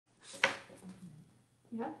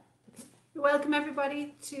Yeah. Okay. Welcome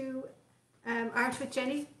everybody to Art with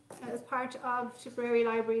Jennie as part of Tipperary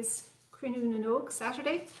Library's Cruinniú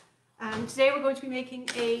Saturday. Today we're going to be making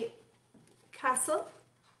a castle,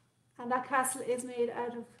 and that castle is made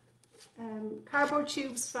out of cardboard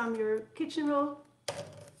tubes from your kitchen roll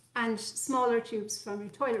and smaller tubes from your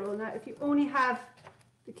toilet roll. Now if you only have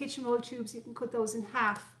the kitchen roll tubes, you can cut those in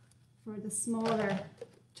half for the smaller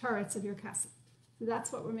turrets of your castle. So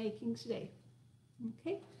that's what we're making today.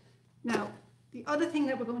 Okay, now the other thing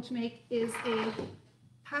that we're going to make is a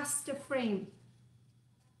pasta frame.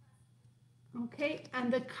 Okay,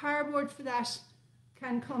 and the cardboard for that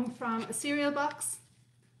can come from a cereal box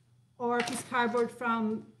or a piece of cardboard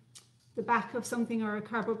from the back of something, or a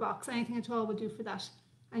cardboard box. Anything at all will do for that.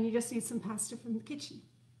 And you just need some pasta from the kitchen.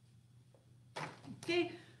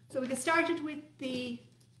 Okay, so we get started with the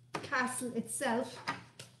castle itself.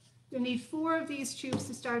 You'll need 4 of these tubes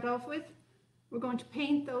to start off with. We're going to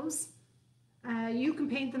paint those. You can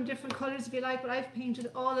paint them different colours if you like, but I've painted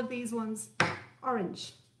all of these ones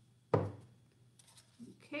orange.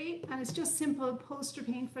 Okay, and it's just simple poster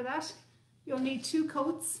paint for that. You'll need 2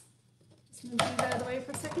 coats. Just move these out of the way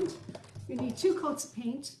for a second. You need 2 coats of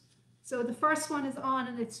paint. So the first one is on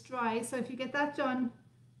and it's dry. So if you get that done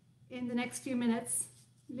in the next few minutes,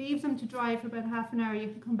 leave them to dry for about half an hour. You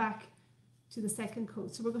can come back to the second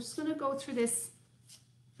coat. So we're just going to go through this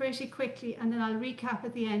pretty quickly, and then I'll recap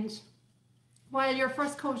at the end. While your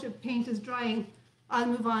first coat of paint is drying, I'll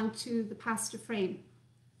move on to the pasta frame.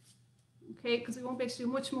 Okay, because we won't be able to do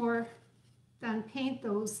much more than paint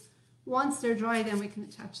those. Once they're dry, then we can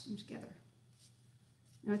attach them together.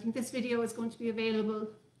 Now I think this video is going to be available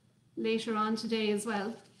later on today as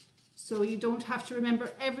well, so you don't have to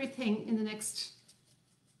remember everything in the next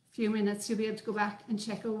few minutes. You'll be able to go back and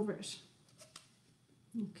check over it.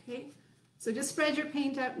 Okay. So just spread your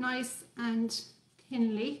paint out nice and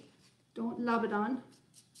thinly. Don't lob it on.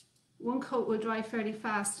 One coat will dry fairly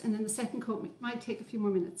fast, and then the second coat might take a few more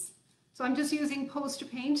minutes. So I'm just using poster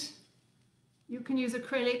paint. You can use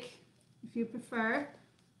acrylic if you prefer.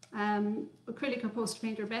 Acrylic or poster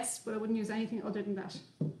paint are best, but I wouldn't use anything other than that.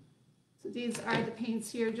 So these are the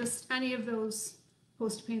paints here, just any of those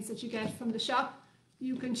poster paints that you get from the shop.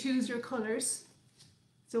 You can choose your colours.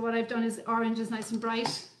 So what I've done is orange is nice and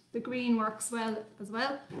bright. The green works well as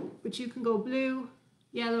well, but you can go blue,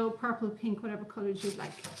 yellow, purple, pink, whatever colours you'd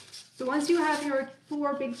like. So once you have your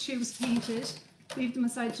 4 big tubes painted, leave them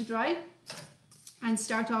aside to dry and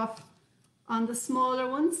start off on the smaller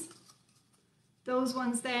ones. Those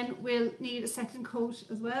ones then will need a second coat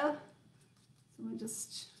as well. So I'll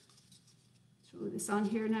just throw this on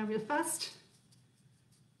here now real fast.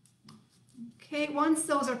 Okay, once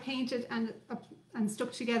those are painted and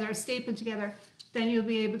stuck together, stapled together, then you'll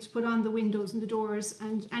be able to put on the windows and the doors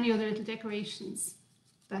and any other little decorations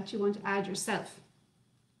that you want to add yourself.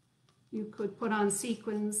 You could put on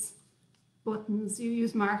sequins, buttons. You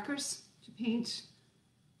use markers to paint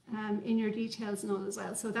in your details and all as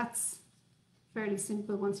well. So that's fairly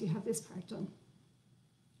simple once you have this part done.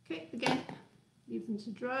 Okay, again, leave them to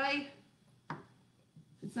dry.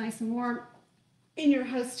 It's nice and warm in your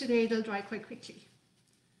house today, they'll dry quite quickly.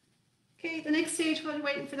 Okay, the next stage while you're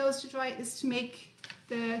waiting for those to dry is to make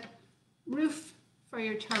the roof for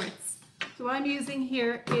your turrets. So what I'm using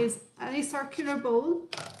here is any circular bowl,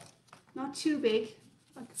 not too big,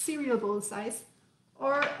 like a cereal bowl size,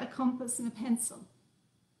 or a compass and a pencil.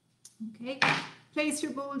 Okay, place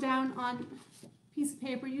your bowl down on a piece of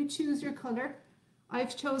paper. You choose your colour.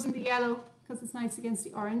 I've chosen the yellow because it's nice against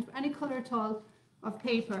the orange, but any colour at all of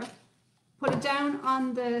paper. Put it down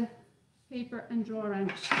on the paper and draw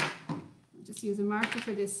around it. Just use a marker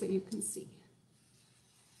for this so you can see.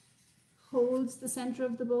 Holds the center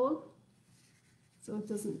of the bowl so it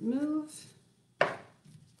doesn't move.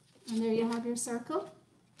 And there you have your circle.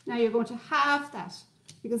 Now you're going to halve that,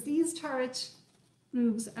 because these turret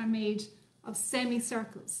roofs are made of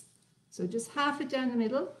semicircles. So just half it down the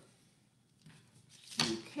middle.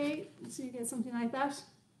 Okay, so you get something like that.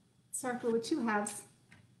 Circle with 2 halves.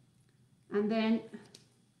 And then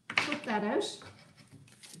cut that out.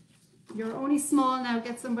 You're only small now,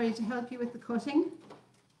 get somebody to help you with the cutting.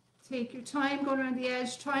 Take your time going around the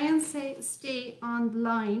edge. Try and stay on the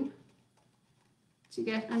line to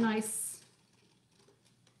get a nice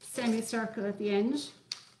semicircle at the end.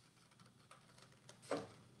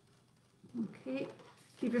 Okay,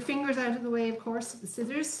 keep your fingers out of the way, of course, of the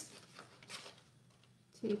scissors.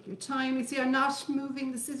 Take your time. You see, I'm not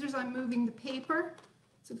moving the scissors, I'm moving the paper.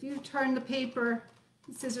 So if you turn the paper,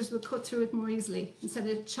 the scissors will cut through it more easily instead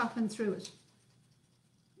of chopping through it.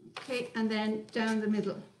 Okay, and then down the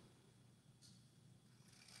middle.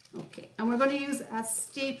 Okay, and we're going to use a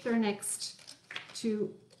stapler next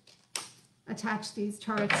to attach these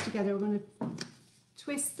turrets together. We're going to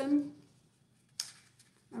twist them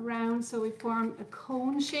around so we form a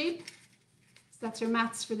cone shape. So that's your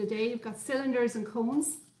maths for the day. You've got cylinders and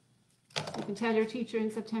cones. You can tell your teacher in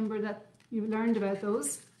September that you've learned about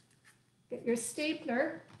those. Get your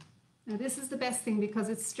stapler. Now this is the best thing because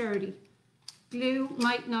it's sturdy. Glue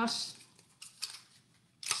might not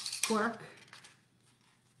work.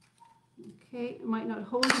 Okay, it might not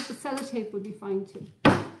hold it, but sellotape would be fine too.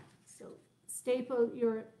 So staple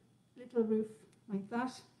your little roof like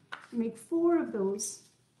that. Make 4 of those.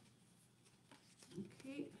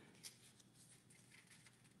 Okay.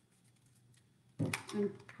 And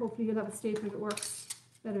hopefully you'll have a stapler that works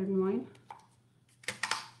better than mine.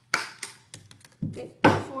 Okay,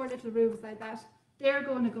 4 little roofs like that. They're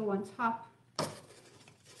going to go on top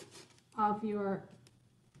of your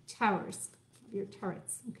towers, your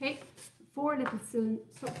turrets. Okay, 4 little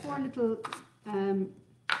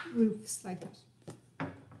roofs like that.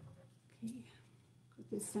 Okay, put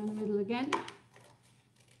this down the middle again.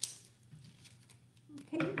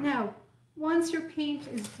 Okay, now once your paint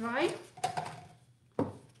is dry,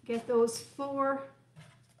 get those 4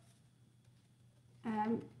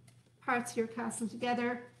 parts of your castle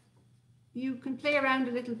together. You can play around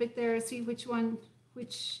a little bit there, see which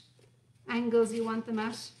angles you want them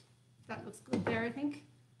at. That looks good there, I think.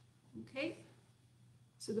 Okay,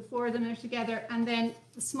 so the 4 of them are together, and then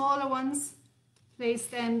the smaller ones, place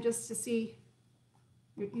them just to see,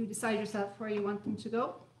 you decide yourself where you want them to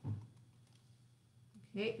go.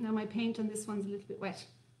 Okay, now my paint on this one's a little bit wet,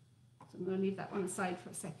 so I'm going to leave that one aside for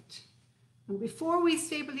a second. And before we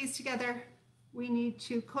staple these together, we need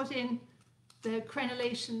to cut in the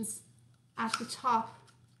crenellations at the top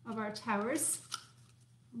of our towers.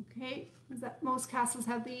 Okay, most castles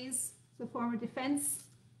have these, the form of defense,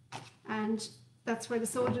 and that's where the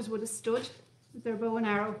soldiers would have stood with their bow and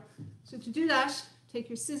arrow. So to do that, take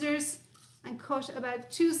your scissors and cut about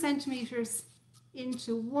 2 centimeters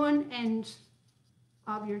into one end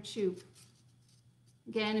of your tube.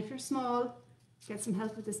 Again, if you're small, get some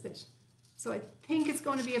help with this bit. So I think it's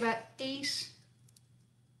going to be about 8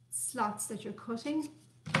 slots that you're cutting,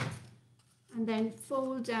 and then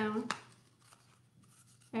fold down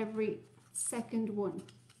every second one.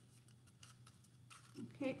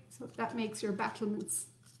 Okay, so that makes your battlements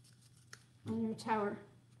on your tower.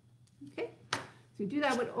 Okay, so you do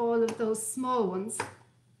that with all of those small ones.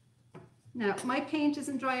 Now my paint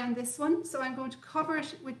isn't dry on this one, so I'm going to cover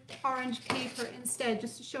it with orange paper instead,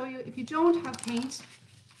 just to show you if you don't have paint,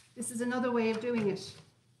 this is another way of doing it.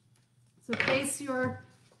 So place your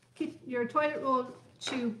toilet roll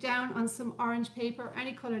tube down on some orange paper,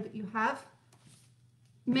 any color that you have.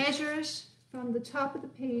 Measure it from the top of the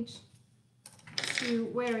page to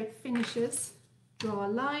where it finishes. Draw a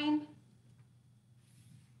line.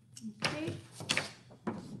 Okay,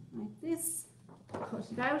 like this. Cut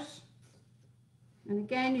it out. And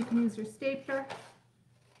again, you can use your stapler,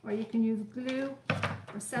 or you can use glue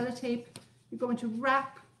or sellotape. You're going to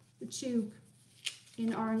wrap the tube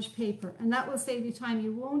in orange paper, and that will save you time.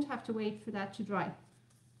 You won't have to wait for that to dry.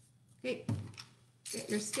 Okay, get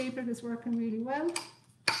your stapler that's working really well,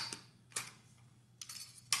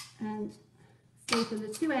 and staple the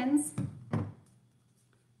 2 ends.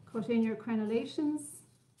 Cut in your crenellations.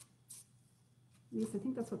 At least I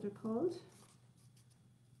think that's what they're called.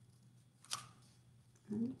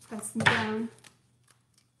 And press them down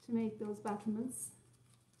to make those battlements.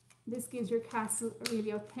 This gives your castle a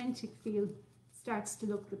really authentic feel. Starts to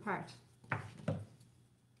look the part.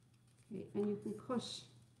 Okay, and you can cut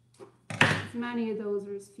as many of those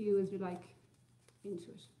or as few as you like into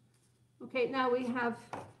it. Okay, now we have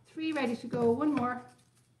 3 ready to go. One more.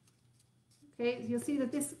 Okay, you'll see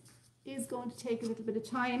that this is going to take a little bit of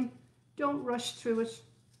time. Don't rush through it.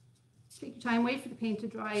 Take your time, wait for the paint to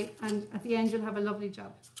dry, and at the end you'll have a lovely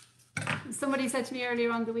job. And somebody said to me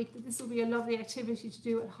earlier on the week that this will be a lovely activity to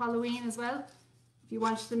do at Halloween as well. If you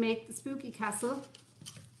wanted to make the spooky castle,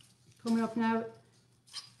 coming up now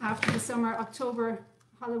after the summer, October,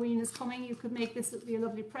 Halloween is coming, you could make this. It would be a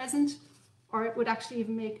lovely present, or it would actually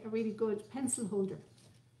even make a really good pencil holder.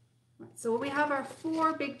 Right, so we have our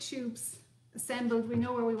 4 big tubes assembled. We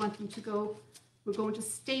know where we want them to go. We're going to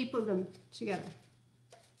staple them together.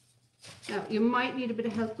 Now you might need a bit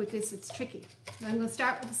of help with this, it's tricky. So I'm going to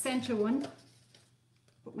start with the center one.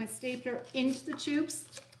 Put my stapler into the tubes.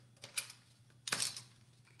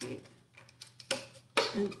 Okay.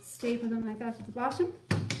 And staple them like that at the bottom.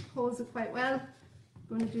 Holds it quite well.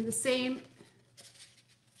 I'm going to do the same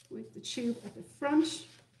with the tube at the front.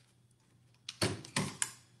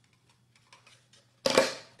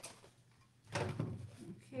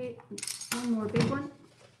 one more big one.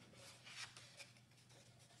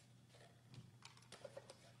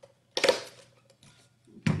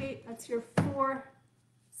 Okay, that's your 4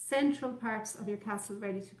 central parts of your castle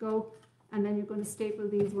ready to go, and then you're going to staple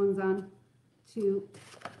these ones on to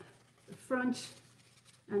the front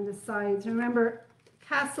and the sides. Remember,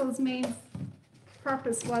 castle's main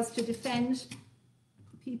purpose was to defend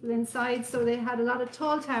people inside, so they had a lot of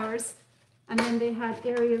tall towers, and then they had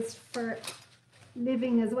areas for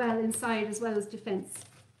living as well inside, as well as defense.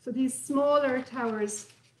 So these smaller towers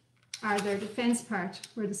are their defense part,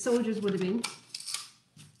 where the soldiers would have been,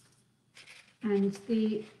 and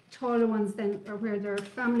the taller ones then are where their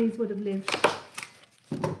families would have lived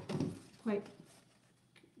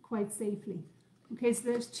quite safely. Okay, so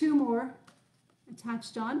there's 2 more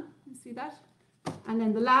attached on, you see that? And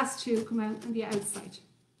then the last 2 come out on the outside.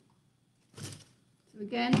 So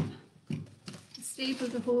again, a staple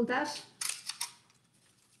to hold that.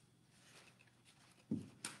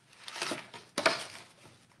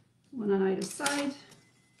 One on either side.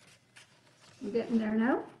 We're getting there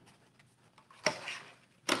now.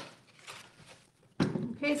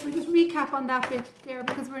 Okay, so we just recap on that bit there,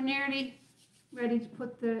 because we're nearly ready to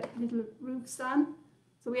put the little roofs on.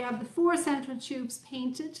 So we have the 4 central tubes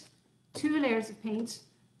painted, 2 layers of paint,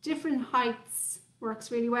 different heights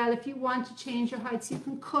works really well. If you want to change your heights, you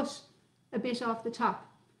can cut a bit off the top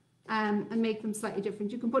and make them slightly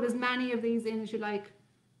different. You can put as many of these in as you like,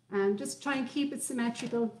 and just try and keep it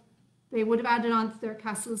symmetrical. They would have added on to their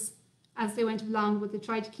castles as they went along, but they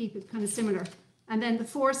tried to keep it kind of similar. And then the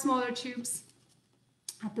 4 smaller tubes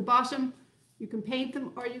at the bottom, you can paint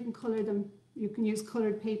them or you can colour them. You can use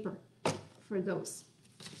coloured paper for those.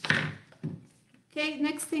 Okay,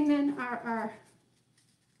 next thing then are our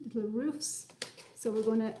little roofs. So we're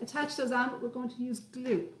going to attach those on, but we're going to use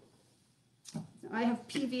glue. Now I have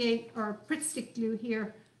PVA or Pritt stick glue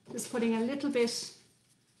here, just putting a little bit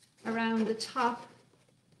around the top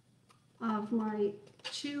of my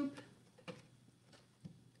tube.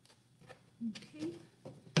 Okay,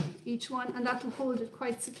 each one, and that will hold it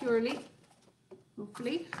quite securely,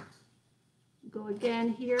 hopefully. Go again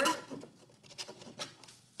here.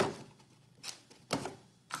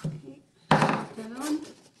 Okay, down.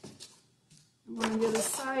 And one on the other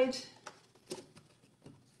side.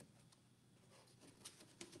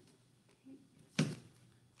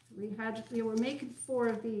 Okay. We were making 4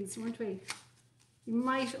 of these, weren't we? You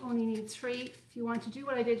might only need 3. If you want to do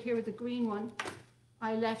what I did here with the green one,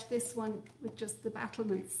 I left this one with just the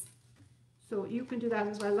battlements. So you can do that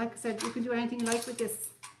as well. Like I said, you can do anything you like with this.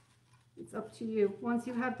 It's up to you. Once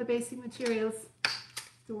you have the basic materials,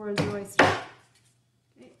 the world's your oyster.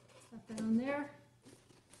 Okay, put that down there.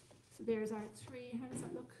 So there's our 3. How does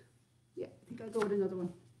that look? Yeah, I think I'll go with another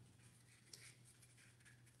one.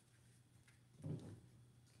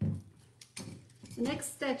 The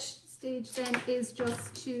next stage then is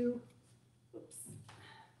just to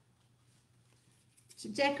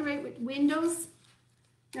decorate with windows.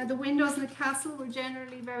 Now the windows in the castle were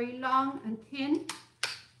generally very long and thin.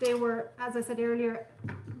 They were, as I said earlier,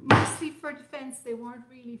 mostly for defense. They weren't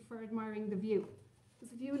really for admiring the view.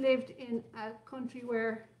 Because if you lived in a country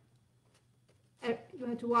where you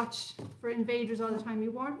had to watch for invaders all the time,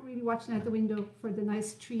 you weren't really watching out the window for the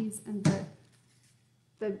nice trees and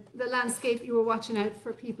the landscape. You were watching out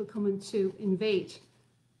for people coming to invade.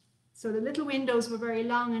 So the little windows were very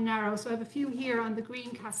long and narrow. So I have a few here on the green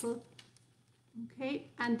castle. Okay,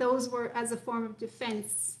 and those were as a form of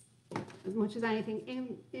defense as much as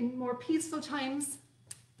anything. In more peaceful times,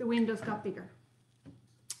 the windows got bigger.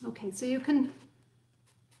 Okay, so you can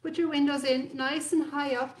put your windows in nice and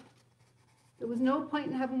high up. There was no point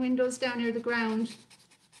in having windows down near the ground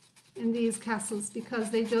in these castles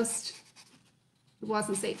because it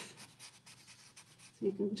wasn't safe. So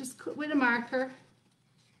you can just cut with a marker.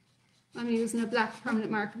 I'm using a black permanent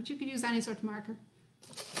marker, but you could use any sort of marker.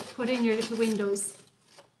 Put in your little windows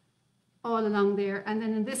all along there, and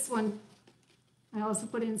then in this one I also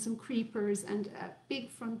put in some creepers and a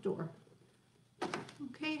big front door.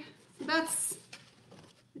 Okay, so that's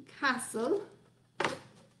the castle.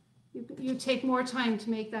 You take more time to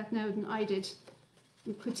make that now than I did.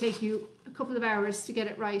 It could take you a couple of hours to get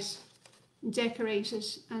it right, and decorate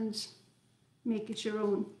it and make it your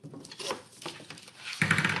own.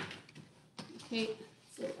 Okay,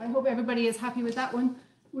 so I hope everybody is happy with that one.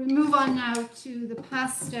 We'll move on now to the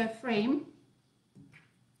pasta frame,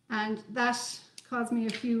 and that caused me a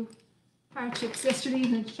few hardships yesterday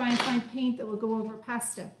evening to try and find paint that will go over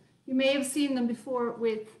pasta. You may have seen them before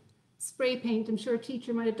with spray paint. I'm sure a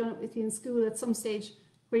teacher might have done it with you in school at some stage,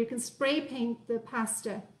 where you can spray paint the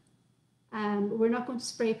pasta. We're not going to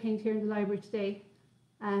spray paint here in the library today.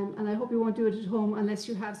 and I hope you won't do it at home unless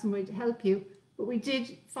you have somebody to help you. But we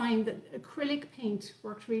did find that acrylic paint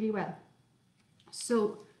worked really well.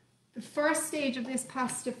 So the first stage of this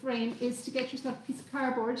pasta frame is to get yourself a piece of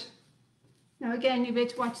cardboard. Now again, you'll be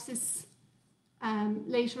able to watch this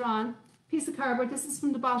later on. Piece of cardboard, this is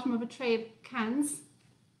from the bottom of a tray of cans,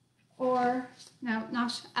 or now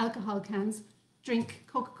not alcohol cans, drink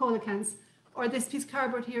Coca-Cola cans, or this piece of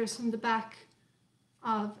cardboard here is from the back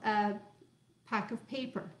of a pack of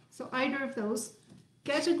paper. So either of those.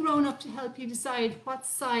 Get a grown-up to help you decide what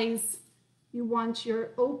size you want your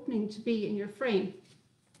opening to be in your frame.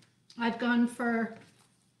 I've gone for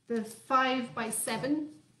the 5 by 7,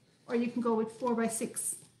 or you can go with 4 by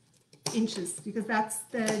 6 inches, because that's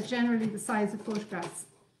generally the size of photographs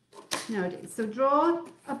nowadays. So draw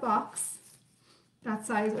a box that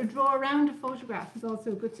size, or draw around a photograph is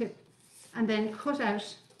also a good tip, and then cut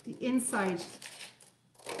out the inside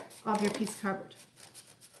of your piece of cardboard.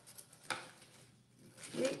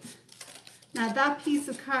 Okay. Now that piece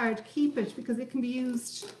of card, keep it, because it can be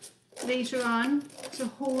used later on to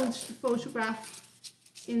hold the photograph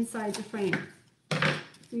inside the frame.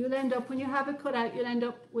 So you'll end up, when you have it cut out, you'll end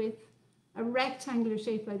up with a rectangular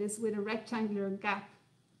shape like this, with a rectangular gap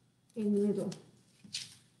in the middle.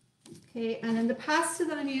 Okay, and then the pasta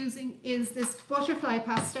that I'm using is this butterfly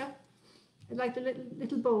pasta. I like the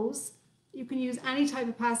little bows. You can use any type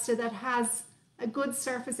of pasta that has a good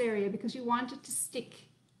surface area, because you want it to stick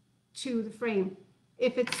to the frame.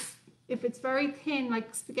 If it's very thin,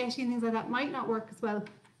 like spaghetti and things like that, might not work as well,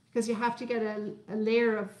 because you have to get a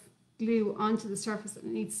layer of glue onto the surface and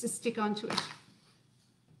it needs to stick onto it.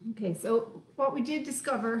 Okay, so what we did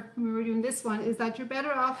discover when we were doing this one is that you're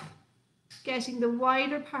better off getting the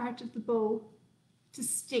wider part of the bow to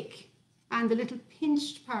stick, and the little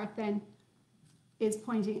pinched part then is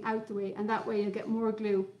pointing out the way, and that way you'll get more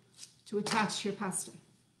glue to attach your pasta,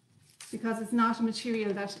 because it's not a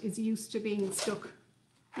material that is used to being stuck.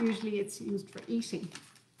 Usually it's used for eating.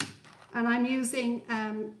 And I'm using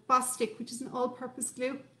Bostik, which is an all-purpose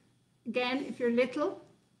glue. Again, if you're little,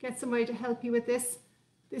 get somebody to help you with this.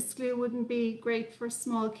 This glue wouldn't be great for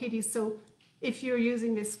small kiddies, so if you're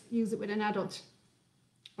using this, use it with an adult.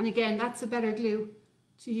 And again, that's a better glue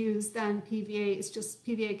to use than PVA. It's just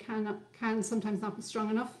PVA can sometimes not be strong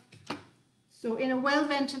enough. So in a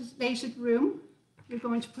well-ventilated room, you're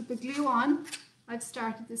going to put the glue on. I've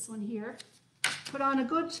started this one here. Put on a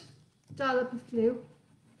good dollop of glue.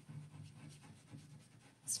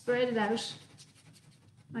 Spread it out,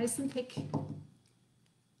 nice and thick.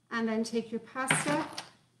 And then take your pasta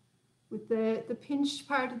with the pinched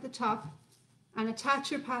part at the top and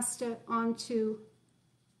attach your pasta onto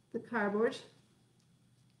the cardboard.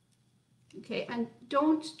 Okay, and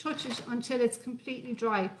don't touch it until it's completely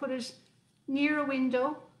dry. Put it near a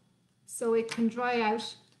window so it can dry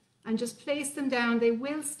out, and just place them down. They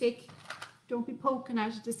will stick. Don't be poking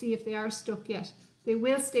at it to see if they are stuck yet. They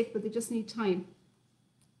will stick, but they just need time.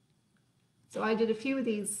 So I did a few of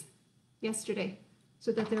these yesterday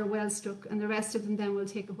so that they're well stuck, and the rest of them then will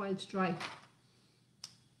take a while to dry.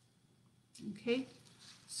 Okay,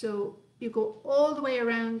 so you go all the way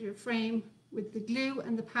around your frame with the glue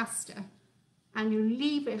and the pasta, and you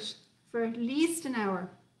leave it for at least an hour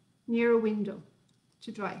near a window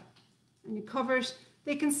to dry. And you cover it.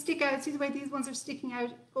 They can stick out. See the way these ones are sticking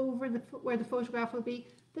out over where the photograph will be?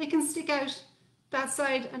 They can stick out that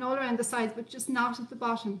side and all around the sides, but just not at the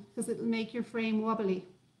bottom, because it'll make your frame wobbly.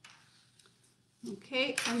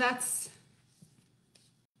 Okay, and that's,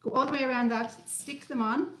 go all the way around that, stick them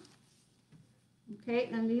on. Okay,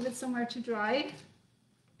 and leave it somewhere to dry.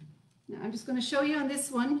 Now I'm just going to show you on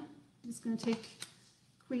this one. I'm just going to take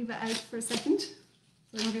Quiva out for a second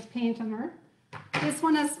so I don't get paint on her. This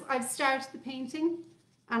one, I've started the painting,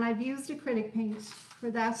 and I've used acrylic paint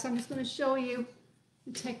for that, so I'm just going to show you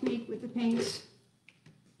the technique with the paint.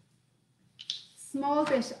 Small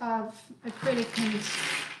bit of acrylic paint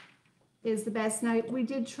is the best. Now, we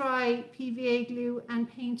did try PVA glue and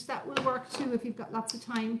paint. That will work too if you've got lots of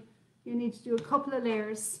time. You need to do a couple of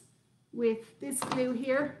layers with this glue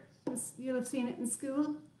here. You'll have seen it in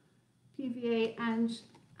school. PVA and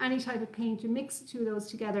any type of paint. You mix the two of those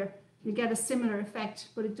together, you get a similar effect,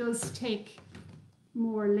 but it does take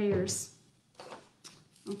more layers.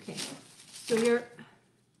 Okay, so your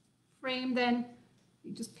frame then,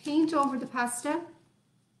 you just paint over the pasta.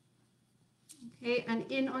 Okay,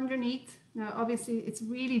 and in underneath, now obviously it's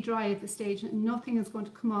really dry at this stage and nothing is going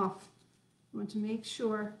to come off. You want to make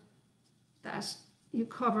sure that you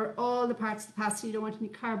cover all the parts of the pasta. You don't want any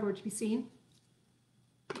cardboard to be seen.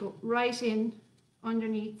 Go right in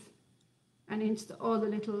underneath and into all the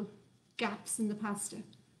little gaps in the pasta.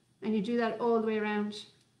 And you do that all the way around.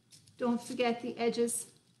 Don't forget the edges.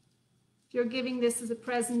 If you're giving this as a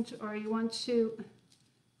present or you want to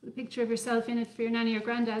put a picture of yourself in it for your nanny or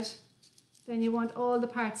granddad, then you want all the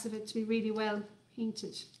parts of it to be really well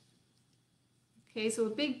painted. Okay, so a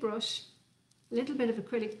big brush, a little bit of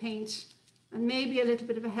acrylic paint, and maybe a little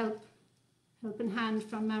bit of a helping hand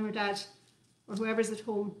from mum or dad or whoever's at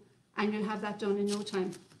home, and you'll have that done in no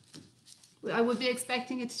time. I would be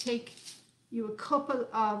expecting it to take you a couple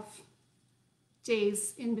of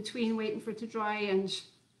days in between waiting for it to dry and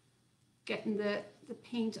getting the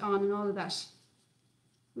paint on and all of that.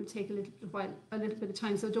 Will take a little bit of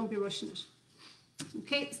time, so don't be rushing it.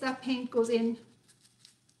 Okay, so that paint goes in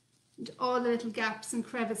into all the little gaps and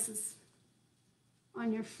crevices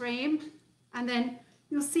on your frame, and then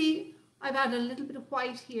you'll see I've added a little bit of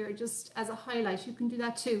white here just as a highlight. You can do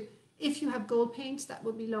that too. If you have gold paint, that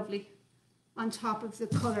would be lovely on top of the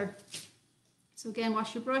colour. So again,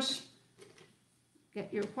 wash your brush,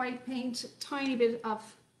 get your white paint, a tiny bit of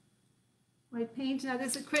white paint. Now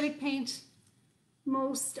this acrylic paint,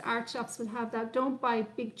 most art shops will have that. Don't buy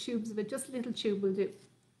big tubes of it, just a little tube will do.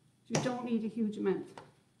 You don't need a huge amount.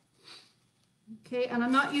 Okay, and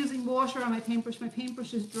I'm not using water on my paintbrush. My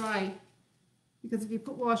paintbrush is dry, because if you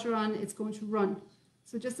put water on, it's going to run.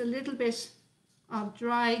 So just a little bit of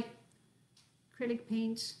dry acrylic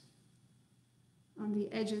paint on the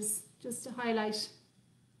edges, just to highlight.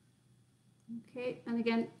 Okay, and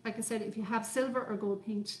again, like I said, if you have silver or gold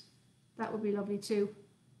paint, that would be lovely too.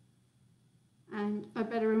 And I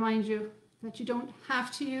better remind you that you don't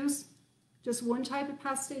have to use just one type of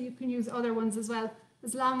pastel. You can use other ones as well,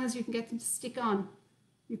 as long as you can get them to stick on.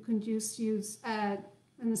 You can just use an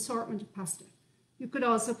assortment of pastel. You could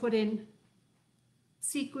also put in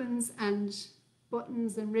sequins and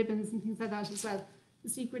buttons and ribbons and things like that as well. The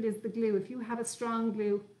secret is the glue. If you have a strong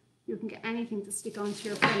glue, you can get anything to stick onto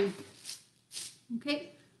your frame.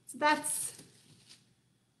 Okay, so that's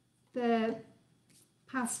the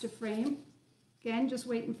pasta frame. Again, just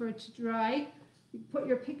waiting for it to dry. You put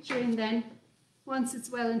your picture in then. Once it's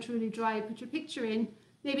well and truly dry, put your picture in.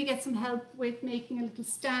 Maybe get some help with making a little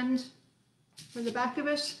stand for the back of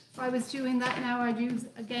it. If I was doing that now, I'd use,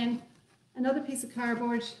 again, another piece of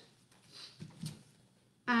cardboard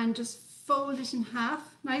and just fold it in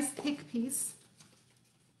half. Nice thick piece.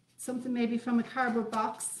 Something maybe from a cardboard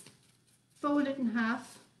box. Fold it in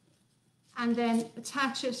half and then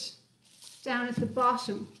attach it down at the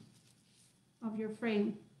bottom of your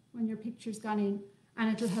frame when your picture's gone in,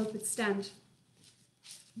 and it'll help it stand.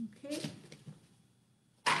 Okay.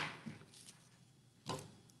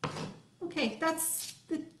 Okay, that's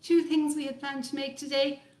the two things we had planned to make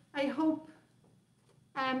today. I hope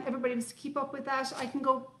everybody was to keep up with that.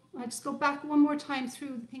 I'll just go back one more time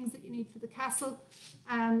through the things that you need for the castle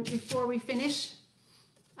before we finish.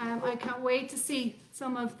 I can't wait to see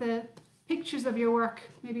some of the pictures of your work.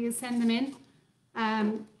 Maybe you'll send them in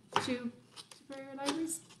to Superior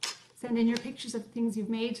Libraries. Send in your pictures of the things you've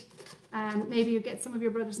made. Maybe you get some of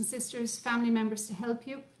your brothers and sisters, family members to help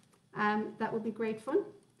you. That would be great fun.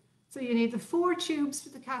 So you need the 4 tubes for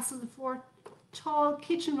the castle, the 4 tall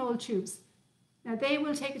kitchen roll tubes. Now they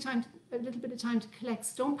will take a little bit of time to collect,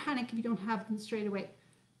 so don't panic if you don't have them straight away.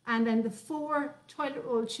 And then the 4 toilet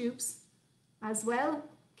roll tubes as well.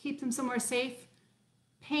 Keep them somewhere safe.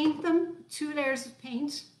 Paint them, 2 layers of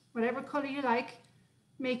paint, whatever colour you like.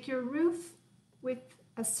 Make your roof with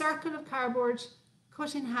a circle of cardboard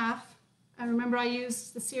cut in half. And remember, I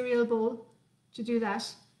used the cereal bowl to do that.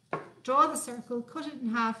 Draw the circle, cut it in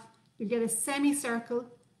half. You get a semicircle,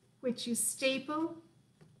 which you staple,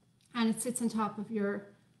 and it sits on top of your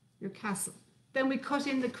castle. Then we cut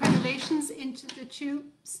in the crenellations into the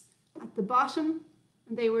tubes at the bottom,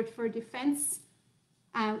 and they were for defence.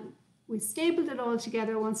 We stapled it all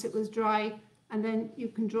together once it was dry, and then you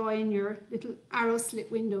can draw in your little arrow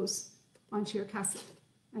slit windows onto your castle.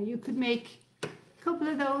 Now you could make a couple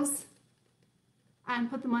of those and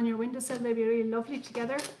put them on your windowsill. They'd be really lovely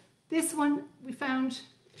together. This one we found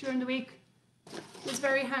during the week was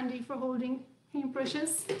very handy for holding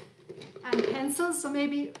paintbrushes and pencils. So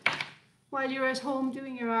maybe while you're at home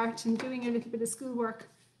doing your art and doing a little bit of schoolwork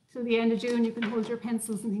till the end of June, you can hold your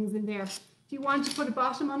pencils and things in there. If you want to put a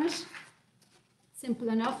bottom on it, simple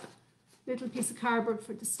enough. Little piece of cardboard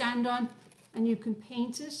for it to stand on, and you can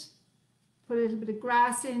paint it. Put a little bit of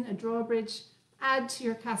grass in, a drawbridge, add to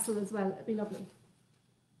your castle as well. It'd be lovely.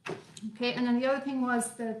 Okay, and then the other thing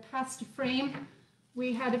was the pasta frame.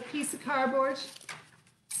 We had a piece of cardboard,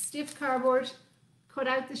 stiff cardboard, cut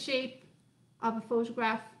out the shape of a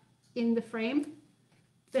photograph in the frame.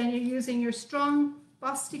 Then you're using your strong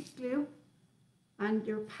Bostik glue and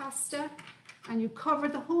your pasta and you cover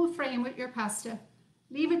the whole frame with your pasta.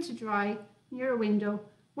 Leave it to dry near a window.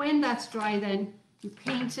 When that's dry, then you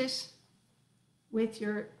paint it with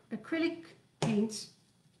your acrylic paint,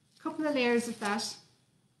 a couple of layers of that,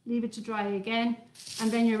 leave it to dry again,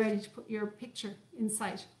 and then you're ready to put your picture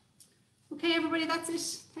inside. Okay, everybody, that's it.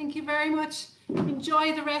 Thank you very much.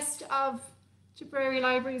 Enjoy the rest of Tipperary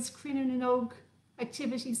Library's Cruinniú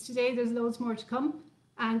activities today. There's loads more to come,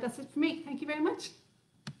 and that's it for me. Thank you very much.